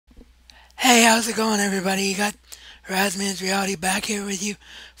Hey, how's it going, everybody? You got Razman's Reality back here with you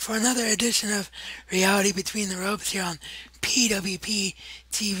for another edition of Reality Between the Ropes here on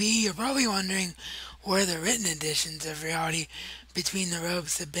PWPTV. You're probably wondering where the written editions of Reality Between the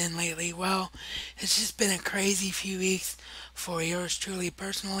Ropes have been lately. Well, it's just been a crazy few weeks for yours truly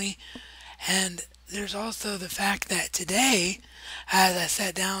personally. And there's also the fact that today, as I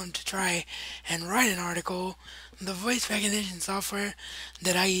sat down to try and write an article, the voice recognition software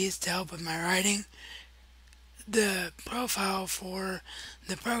that I use to help with my writing, the profile for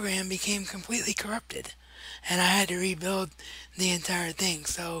the program became completely corrupted. And I had to rebuild the entire thing.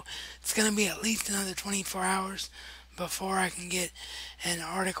 So it's going to be at least another 24 hours before I can get an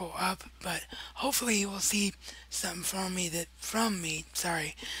article up. But hopefully you will see something from me this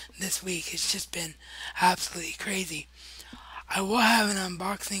week. It's just been absolutely crazy. I will have an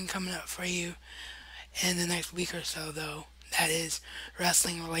unboxing coming up for you in the next week or so, though. That is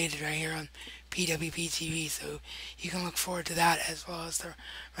wrestling related right here on PWP TV, so you can look forward to that as well as the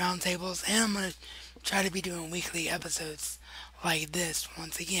roundtables. And I'm going to try to be doing weekly episodes like this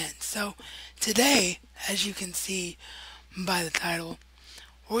once again. So today, as you can see by the title,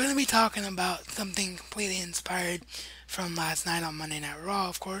 we're going to be talking about something completely inspired from last night on Monday Night Raw,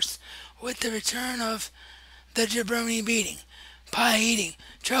 of course, with the return of the jabroni beating, pie eating,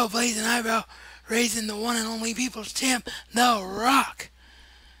 trailblazing, eyebrow raising, the one and only people's champ, The Rock.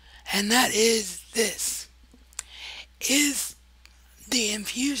 And that is this. Is the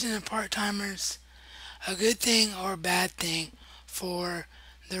infusion of part timers a good thing or a bad thing for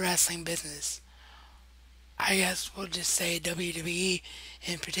the wrestling business? I guess we'll just say WWE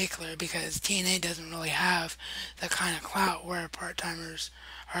in particular, because TNA doesn't really have the kind of clout where part timers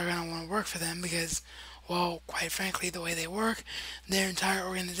are going to want to work for them because, well, quite frankly, the way they work, their entire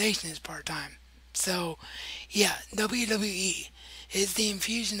organization is part time. So, yeah, WWE, is the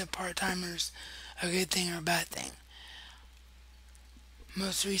infusion of part timers a good thing or a bad thing?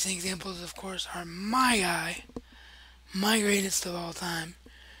 Most recent examples, of course, are my guy, my greatest of all time,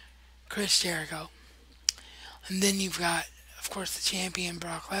 Chris Jericho. And then you've got, of course, the champion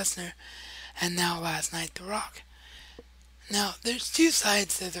Brock Lesnar, and now last night, The Rock. Now, there's two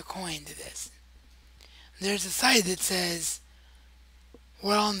sides to the coin to this. There's a side that says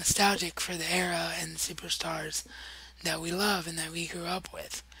we're all nostalgic for the era and the superstars that we love and that we grew up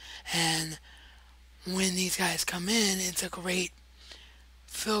with. And when these guys come in, it's a great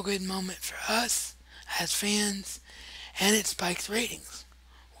feel good moment for us as fans, and it spikes ratings,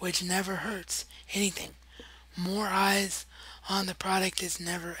 which never hurts anything. More eyes on the product is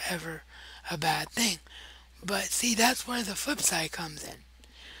never ever a bad thing. But see, that's where the flip side comes in.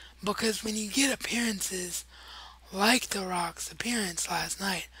 Because when you get appearances like The Rock's appearance last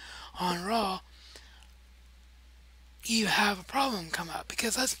night on Raw, you have a problem come up.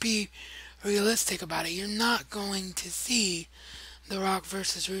 Because let's be realistic about it. You're not going to see The Rock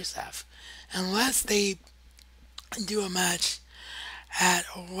versus Rusev unless they do a match at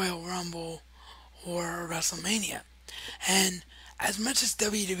a Royal Rumble or WrestleMania. And as much as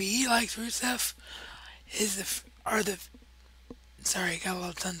WWE likes Rusev, is the are the sorry, got a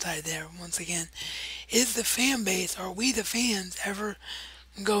little tongue tied there once again. Is the fan base, are we the fans ever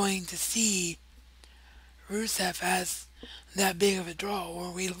going to see Rusev as that big of a draw,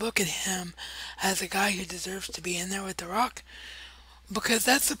 or we look at him as a guy who deserves to be in there with The Rock? Because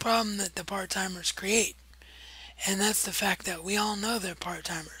that's the problem that the part timers create. And that's the fact that we all know they're part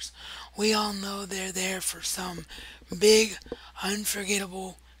timers. We all know they're there for some big,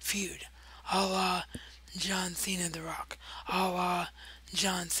 unforgettable feud, a la John Cena The Rock, a la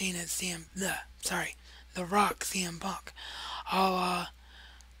John Cena The Rock CM Punk, a la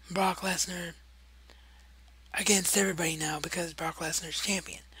Brock Lesnar against everybody now because Brock Lesnar's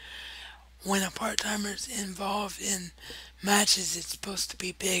champion. When a part timer's involved in matches, it's supposed to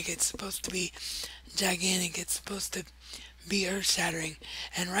be big, it's supposed to be gigantic, it's supposed to be earth shattering.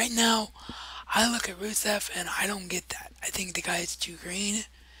 And right now, I look at Rusev and I don't get that. I think the guy's too green,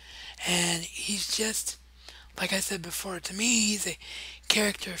 and he's just, like I said before, to me, he's a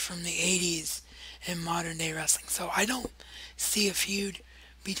character from the 80s in modern day wrestling. So I don't see a feud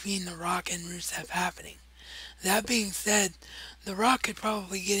between The Rock and Rusev happening. That being said, The Rock could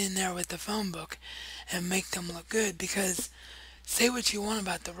probably get in there with the phone book and make them look good, because say what you want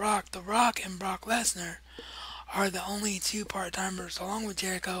about The Rock and Brock Lesnar are the only two part-timers along with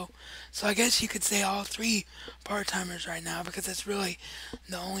Jericho. So I guess you could say all three part-timers right now, because it's really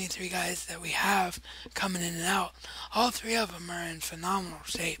the only three guys that we have coming in and out. All three of them are in phenomenal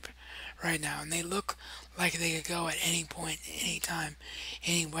shape right now, and they look like they could go at any point, any time,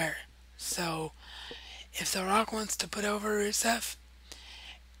 anywhere. So if The Rock wants to put over Rusev,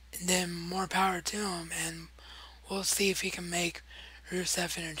 then more power to him, and we'll see if he can make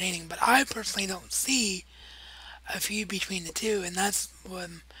Rusev entertaining. But I personally don't see a feud between the two, and that's what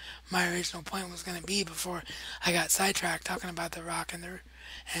my original point was going to be before I got sidetracked talking about The Rock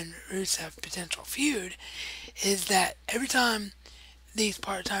and Rusev potential feud. Is that every time these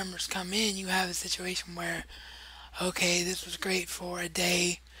part timers come in, you have a situation where, okay, this was great for a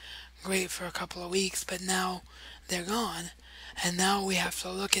day, great for a couple of weeks, but now they're gone, and now we have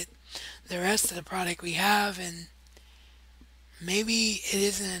to look at the rest of the product we have, and maybe it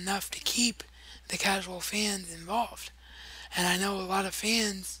isn't enough to keep the casual fans involved. And I know a lot of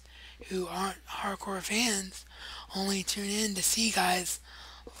fans who aren't hardcore fans only tune in to see guys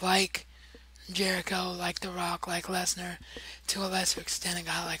like Jericho, like The Rock, like Lesnar, to a lesser extent a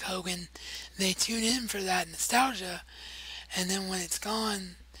guy like Hogan. They tune in for that nostalgia, and then when it's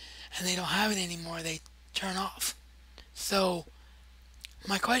gone and they don't have it anymore, they turn off. So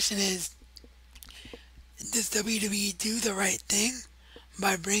my question is, does WWE do the right thing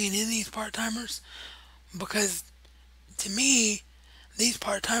by bringing in these part-timers? Because to me, these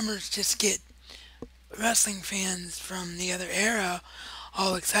part-timers just get wrestling fans from the other era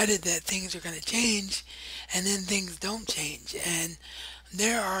all excited that things are going to change, and then things don't change. And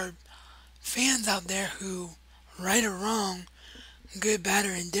there are fans out there who, right or wrong, good, bad,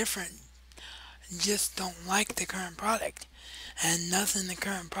 or indifferent, just don't like the current product. And nothing the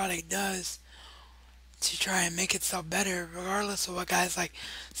current product does to try and make itself better, regardless of what guys like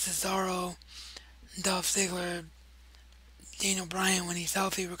Cesaro, Dolph Ziggler, Daniel Bryan when he's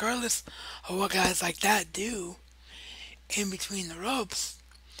healthy, regardless of what guys like that do in between the ropes,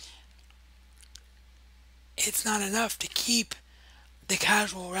 it's not enough to keep the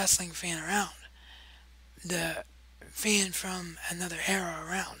casual wrestling fan around, the fan from another era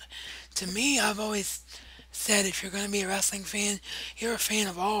around. To me, I've always said if you're going to be a wrestling fan, you're a fan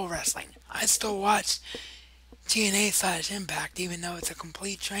of all wrestling. I still watch TNA/Impact, even though it's a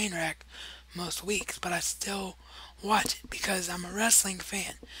complete train wreck most weeks, but I still watch it because I'm a wrestling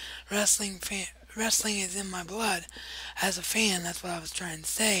fan. Wrestling is in my blood. As a fan, that's what I was trying to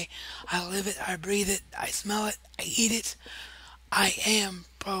say. I live it, I breathe it, I smell it, I eat it. I am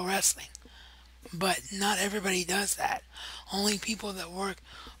pro wrestling. But not everybody does that. Only people that work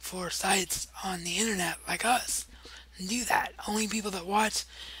for sites on the internet like us do that. Only people that watch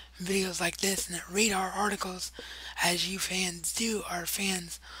videos like this and that read our articles as you fans do are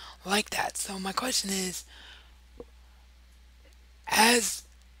fans like that. So my question is, as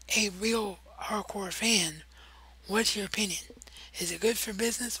a real hardcore fan, what's your opinion? Is it good for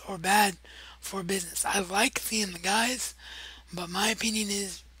business or bad for business? I like seeing the guys, but my opinion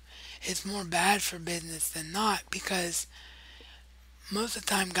is it's more bad for business than not, because most of the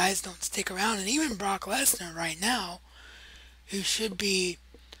time guys don't stick around. And even Brock Lesnar right now, who should be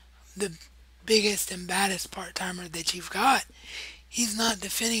the biggest and baddest part-timer that you've got, he's not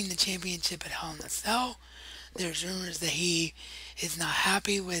defending the championship at Hell in a Cell. There's rumors that he is not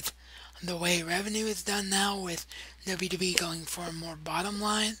happy with the way revenue is done now, with WWE going for a more bottom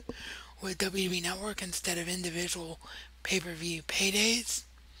line with WWE Network instead of individual pay-per-view paydays.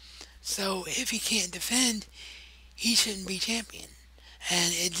 So if he can't defend, he shouldn't be champion.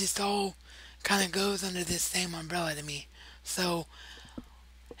 And it just all kind of goes under this same umbrella to me. So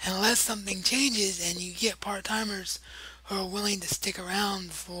unless something changes and you get part-timers who are willing to stick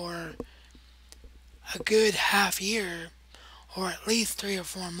around for a good half year, or at least 3 or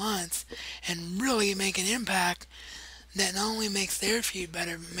 4 months, and really make an impact that not only makes their feud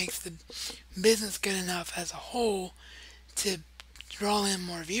better, but makes the business good enough as a whole to draw in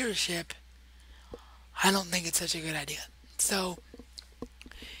more viewership, I don't think it's such a good idea. So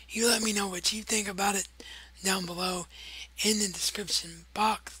you let me know what you think about it down below in the description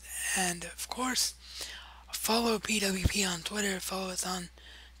box. And of course, follow PWP on Twitter. Follow us on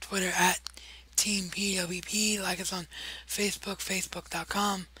Twitter at Team PWP. Like us on Facebook,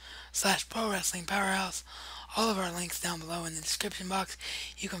 facebook.com/Pro Wrestling Powerhouse. All of our links down below in the description box.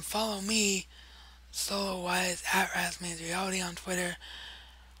 You can follow me solo-wise at RazMansReality on Twitter.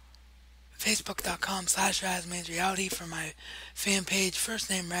 Facebook.com/RazMansReality for my fan page. First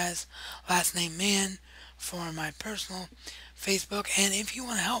name Raz, last name Man for my personal Facebook. And if you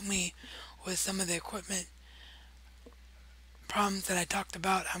want to help me with some of the equipment problems that I talked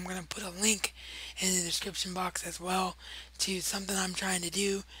about, I'm going to put a link in the description box as well to something I'm trying to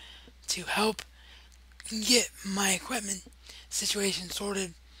do to help get my equipment situation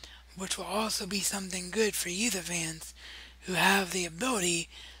sorted, which will also be something good for you, the fans, who have the ability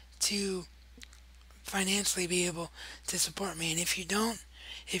to financially be able to support me. And if you don't,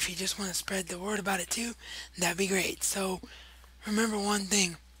 if you just want to spread the word about it too, that'd be great. So remember one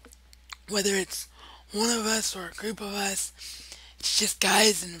thing: Whether it's one of us or a group of us, it's just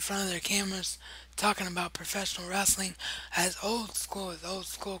guys in front of their cameras talking about professional wrestling as old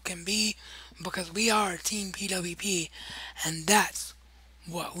school can be, because we are Team PWP and that's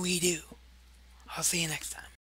what we do. I'll see you next time.